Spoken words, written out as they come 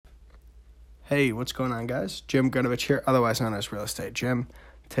Hey, what's going on, guys? Jim Gunovich here, otherwise known as Real Estate Jim.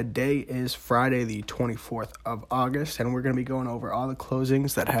 Today is Friday, the 24th of August, and we're going to be going over all the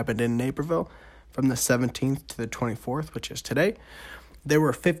closings that happened in Naperville from the 17th to the 24th, which is today. There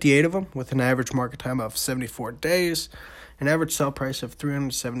were 58 of them with an average market time of 74 days, an average sell price of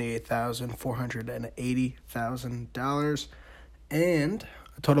 $378,480,000, and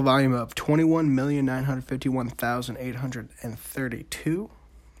a total volume of $21,951,832.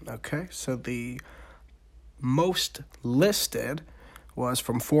 Okay, so the most listed was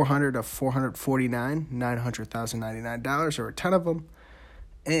from 400 to 449, $900,099, or 10 of them.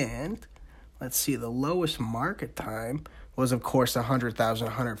 And let's see, the lowest market time was, of course, the $100,000,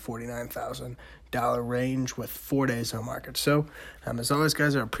 $149,000 range with 4 days on market. So, as always,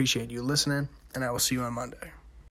 guys, I appreciate you listening, and I will see you on Monday.